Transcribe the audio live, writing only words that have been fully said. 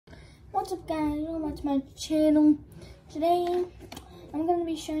What's up, guys? Welcome back to my channel. Today I'm gonna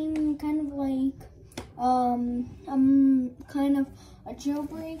be showing you kind of like kind of a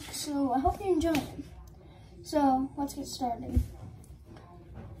jailbreak, so I hope you enjoy it. So let's get started.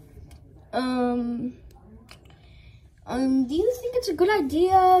 Do you think it's a good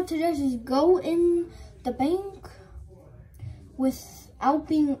idea to just go in the bank without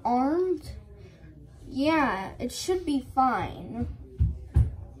being armed? Yeah, it should be fine.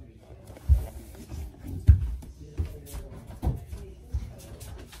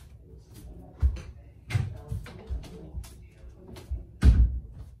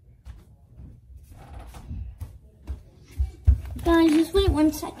 Guys, just wait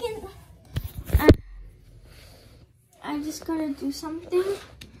 1 second. I just gotta do something.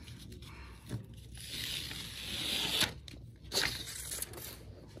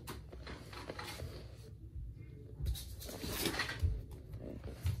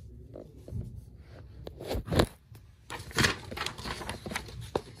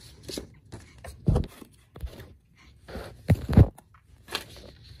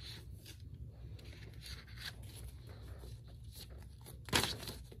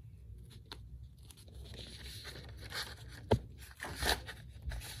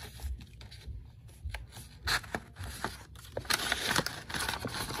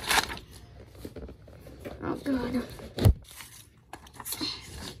 Oh God.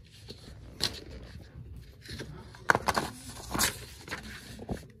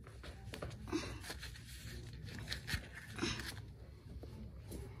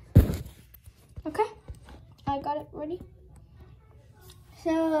 Okay, I got it ready.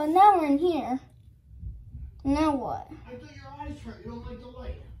 So now we're in here. Now what? I thought your eyes hurt. You don't like the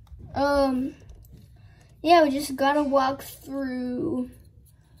light. Yeah, we just gotta walk through,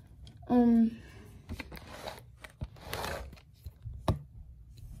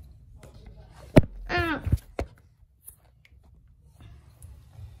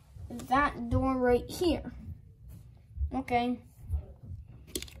 that door right here. Okay.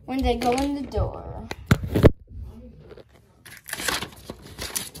 When they go in the door.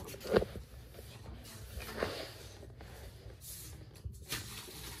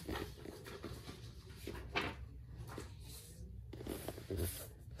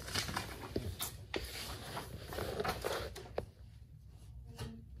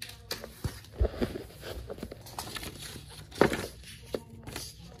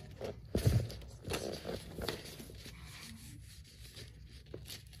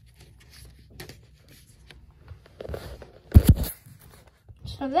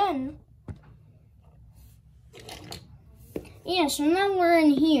 So then, yeah, so now we're in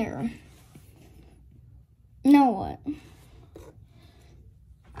here. Now what?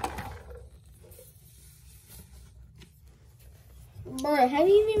 Bruh, have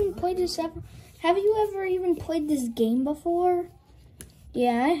you even played this ever? Have you ever even played this game before?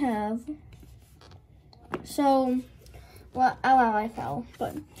 Yeah, I have. So, well, I fell.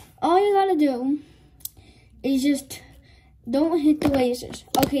 But all you gotta do is just don't hit the lasers.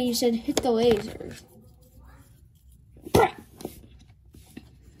 Okay, you said hit the lasers.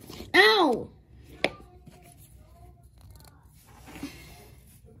 Ow!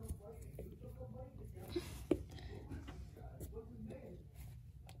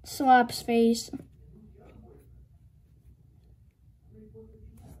 Slaps face.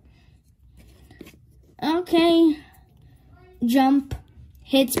 Okay. Jump.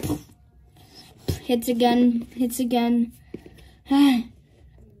 Hits. Hits again. Hits again.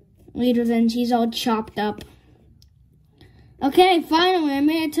 Later then she's all chopped up. Okay, finally I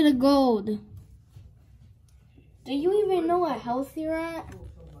made it to the gold. Do you even know what health you're at?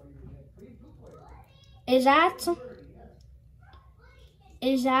 Is that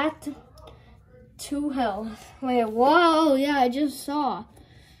 2 health? Wait, whoa, yeah, I just saw.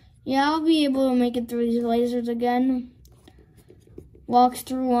 Yeah, I'll be able to make it through these lasers again. Walks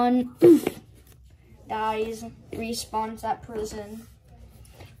through one. Dies. Respawns at prison.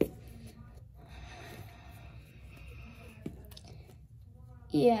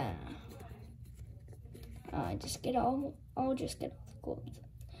 Yeah. I'll just get all the gold.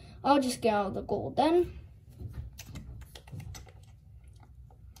 I'll just get all the gold then.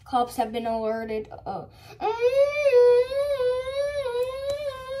 Cops have been alerted. Oh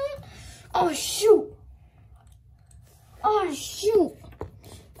shoot. Oh shoot.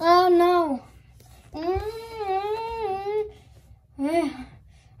 Oh no.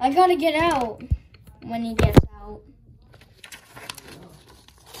 I gotta get out when he gets out.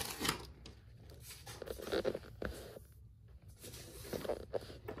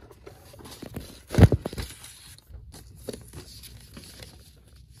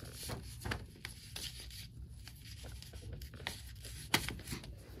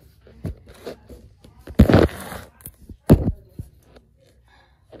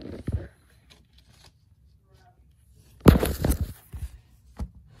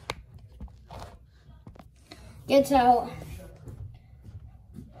 Gets out.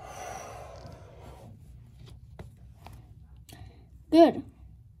 Good.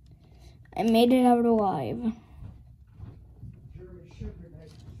 I made it out alive.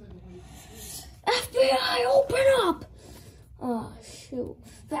 FBI, open up! Oh, shoot.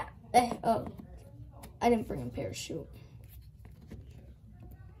 Oh, I didn't bring a parachute.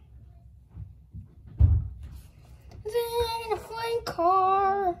 Then a flying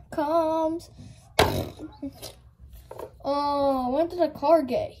car comes. Oh, when did the car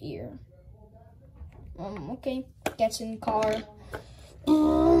get here? Okay, gets in car.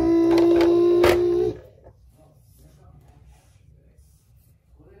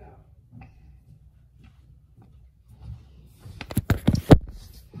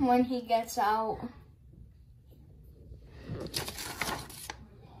 When he gets out.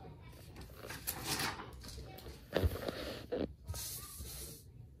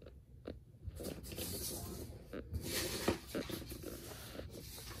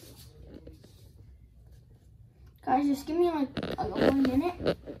 Guys, just give me like 1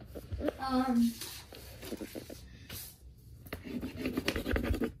 minute.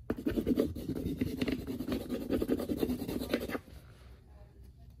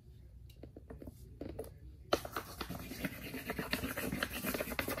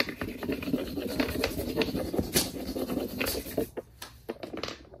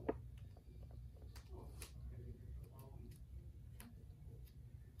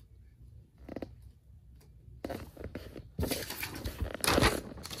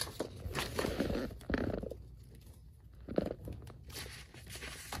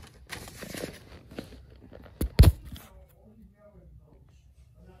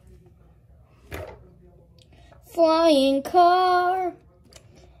 Flying car.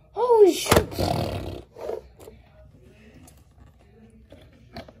 Oh, shoot.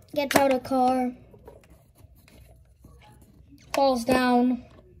 Gets out of car. Falls down.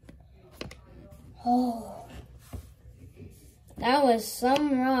 Oh. That was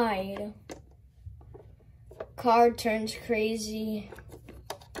some ride. Car turns crazy.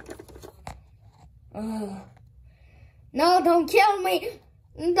 Oh. No, don't kill me.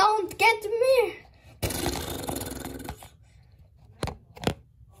 Don't get me.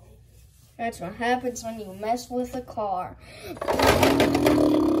 That's what happens when you mess with a car.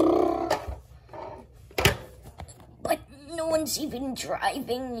 But no one's even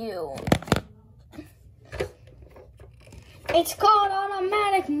driving you. It's called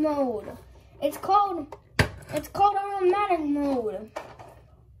automatic mode. It's called automatic mode.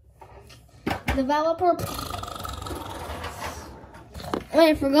 Developer.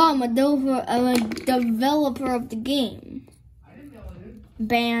 I forgot I'm a developer of the game.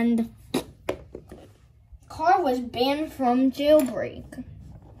 Banned. Car was banned from jailbreak.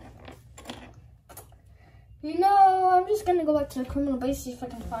 You know, I'm just gonna go back to the criminal base, see if I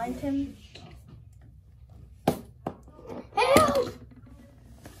can find him. Help!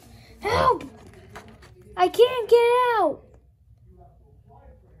 Help! I can't get out!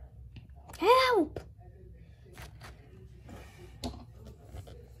 Help!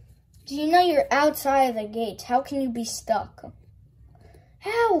 Do you know you're outside of the gates? How can you be stuck?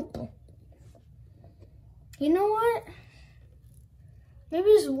 Help! You know what? Maybe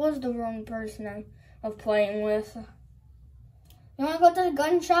this was the wrong person of playing with. You wanna go to the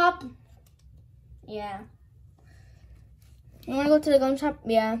gun shop? Yeah. You wanna go to the gun shop?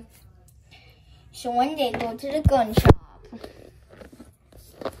 Yeah. So one day go to the gun shop.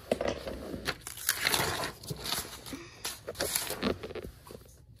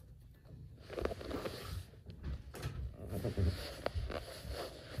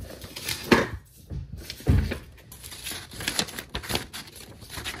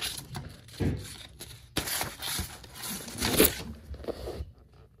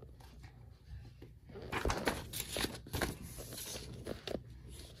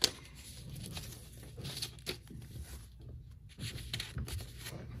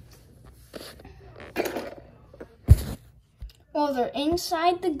 Well, they're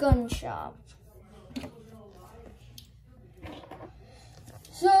inside the gun shop.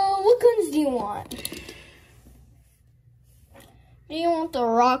 So, what guns do you want? Do you want the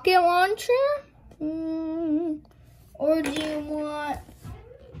rocket launcher? Or do you want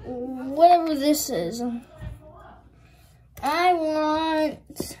whatever this is? I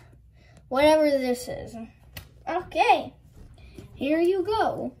want whatever this is. Okay, here you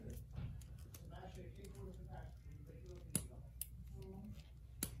go.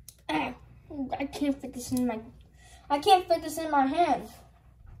 I can't fit this in my hand.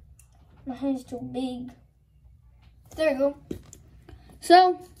 My hand's too big. There you go.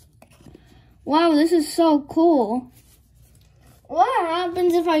 So, Wow, this is so cool. What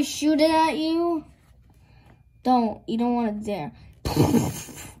happens if I shoot it at you? Don't. You don't want it there.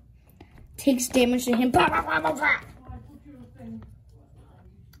 Takes damage to him.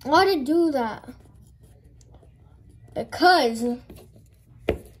 Why did it do that? Because...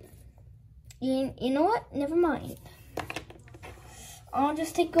 You know what? Never mind. I'll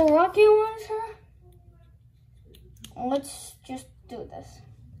just take a rocket launcher. Let's just do this.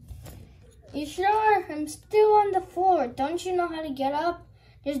 You sure? I'm still on the floor. Don't you know how to get up?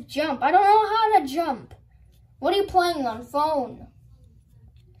 Just jump. I don't know how to jump. What are you playing on phone?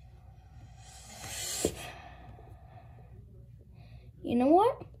 You know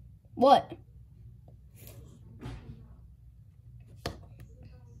what? What?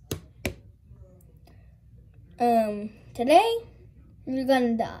 Today, you're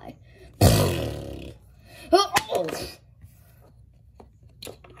gonna die.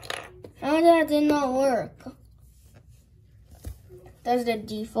 How that did not work? That's the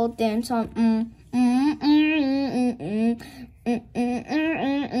default dance on.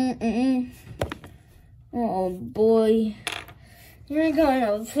 Oh boy, you're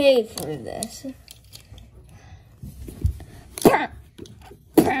gonna pay for this.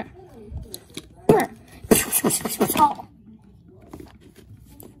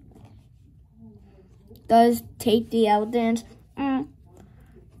 Does take the out dance.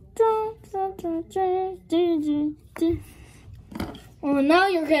 Well, now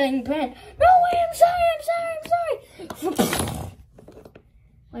you're getting banned. No way! I'm sorry.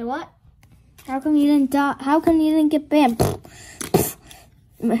 Wait, what? How come you didn't die? How come you didn't get banned?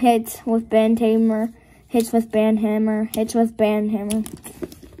 Hits with band hammer. Hits with band hammer. Hits with band hammer.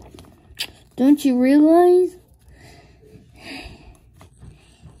 Don't you realize?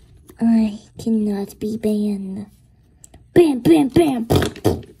 I cannot be banned. Bam, bam, bam.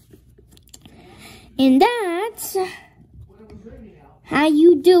 And that's how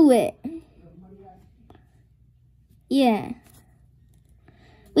you do it. Yeah.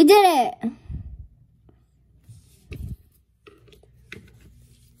 We did it.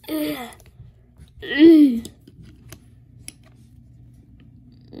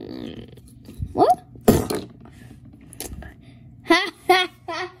 What?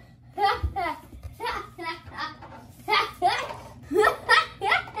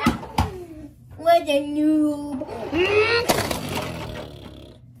 What a noob.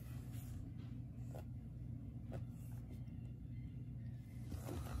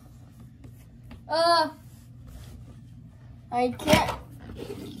 I can't.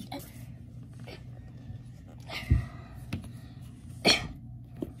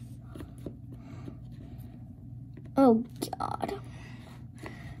 Oh God.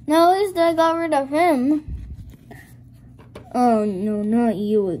 Now at least I got rid of him. Oh no, not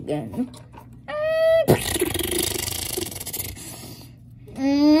you again.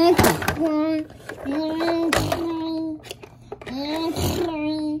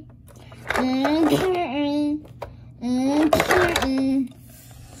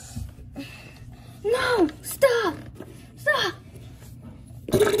 No, stop. Stop.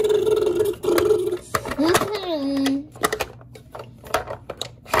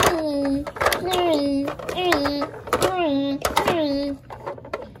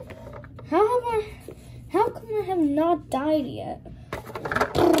 How come I have not died yet?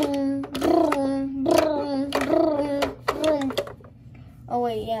 Oh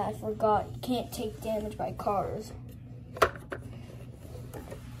wait, yeah, I forgot. You can't take damage by cars.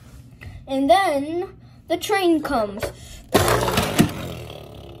 And then the train comes.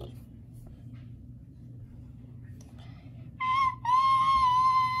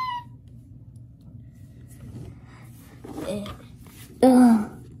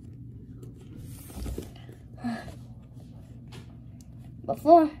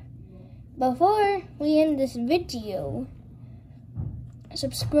 Before we end this video,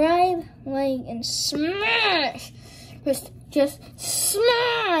 subscribe, like, and smash! Just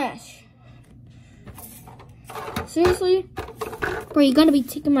smash! Seriously? Bro, you gonna be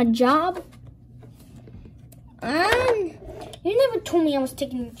taking my job? You never told me I was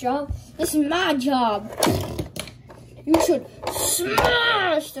taking your job. This is my job. You should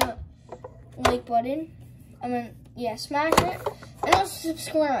smash the like button. Yeah, smash it. And also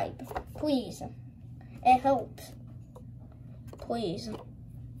subscribe. Please. It helps. Please.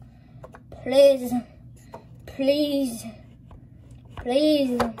 Please. Please.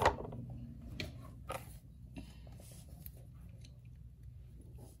 Please.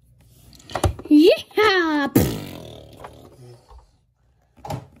 Yeah!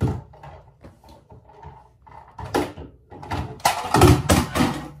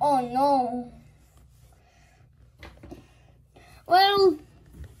 Oh Oh no. Well,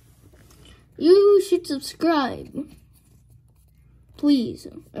 you should subscribe. Please.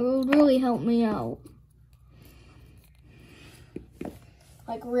 It would really help me out.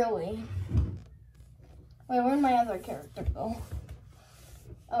 Like, really. Wait, where'd my other character go?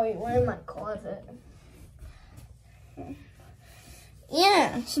 Oh, wait, we're in my closet.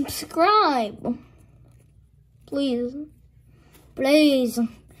 Yeah, subscribe. Please. Please.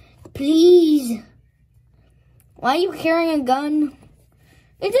 Please. Why are you carrying a gun?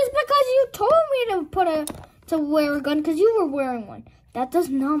 It's just because you told me to wear a gun because you were wearing one. That does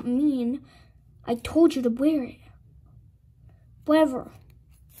not mean I told you to wear it. Whatever.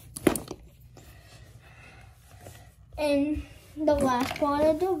 And the last part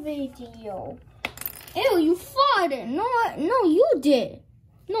of the video. Ew, you farted. No, you did.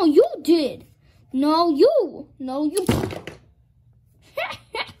 No, you did. No, you.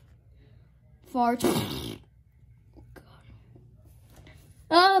 Fart. Oh, God.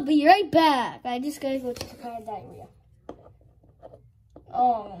 I'll be right back. I just gotta go to the kind of diarrhea.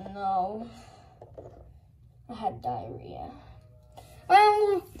 Oh, no. I had diarrhea.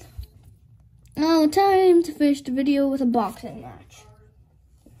 Well, now time to finish the video with a boxing match.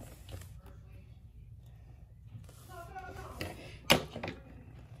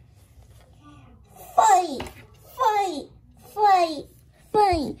 Fight! Fight! Fight!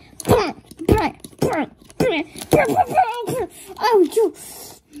 Fight! Oh, you!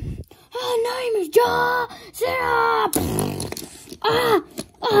 Her name is John! Ah!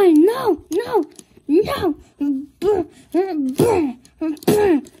 Oh, no! No! No!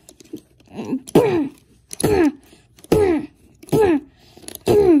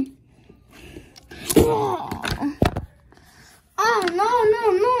 Oh,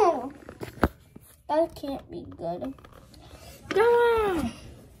 no! That can't be good.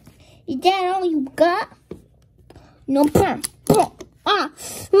 Is that all you got? No. The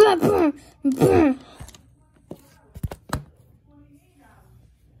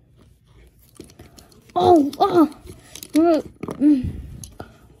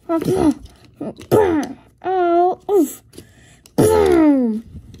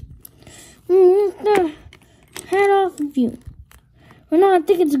head off of you. Or no, I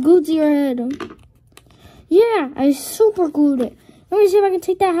think it's glued to your head. Yeah, I super glued it. Let me see if I can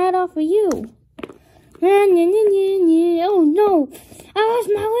take that hat off of you. Oh no, I lost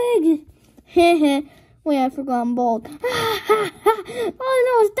my leg. Wait, I forgot I'm bald. Oh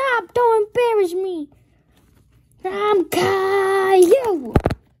no, stop, don't embarrass me. I'm Caillou.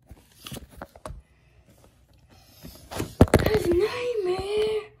 His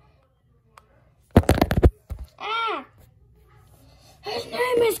nightmare. His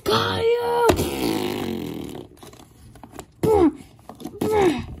name is Caillou.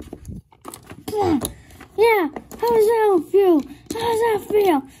 Yeah, how does that feel? How does that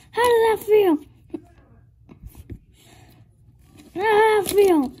feel? How does that feel? How does that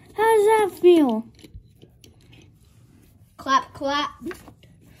feel? How does that feel? Clap, clap.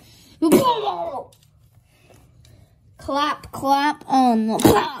 Clap, clap on the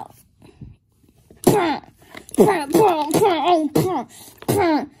plow.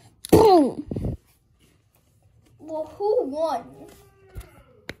 Well, who won?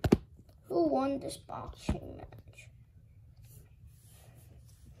 Who won this boxing match?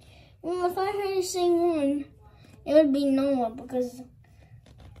 Well, if I had to say one, it would be Noah because,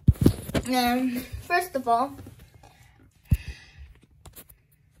 first of all,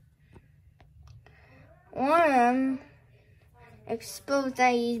 one exposed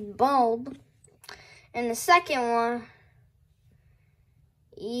that he's bald, and the second one,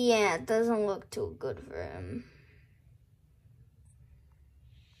 yeah, it doesn't look too good for him.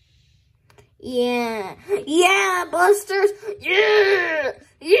 Yeah, yeah, Busters, yeah,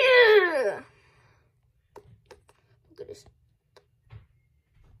 yeah. Look at this.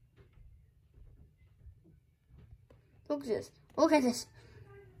 Look at this. Look at this.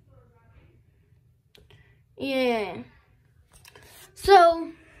 Yeah.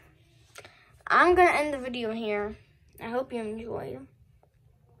 So, I'm gonna end the video here. I hope you enjoyed.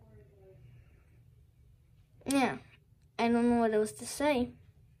 Yeah, I don't know what else to say.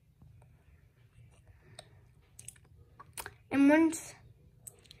 And once,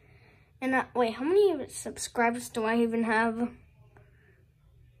 wait, how many subscribers do I even have?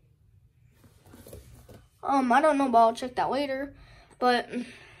 I don't know, but I'll check that later. But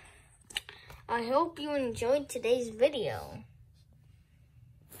I hope you enjoyed today's video,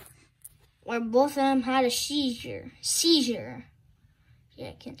 where both of them had a seizure. Yeah,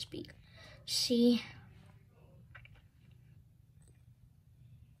 I can't speak. See.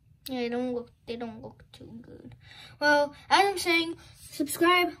 Yeah, they don't look too good. Well, as I'm saying,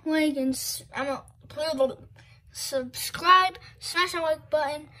 subscribe, like, and subscribe, smash that like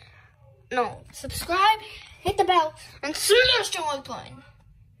button. No, subscribe, hit the bell, and smash the like button.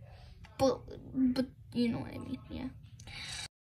 But you know what I mean, yeah.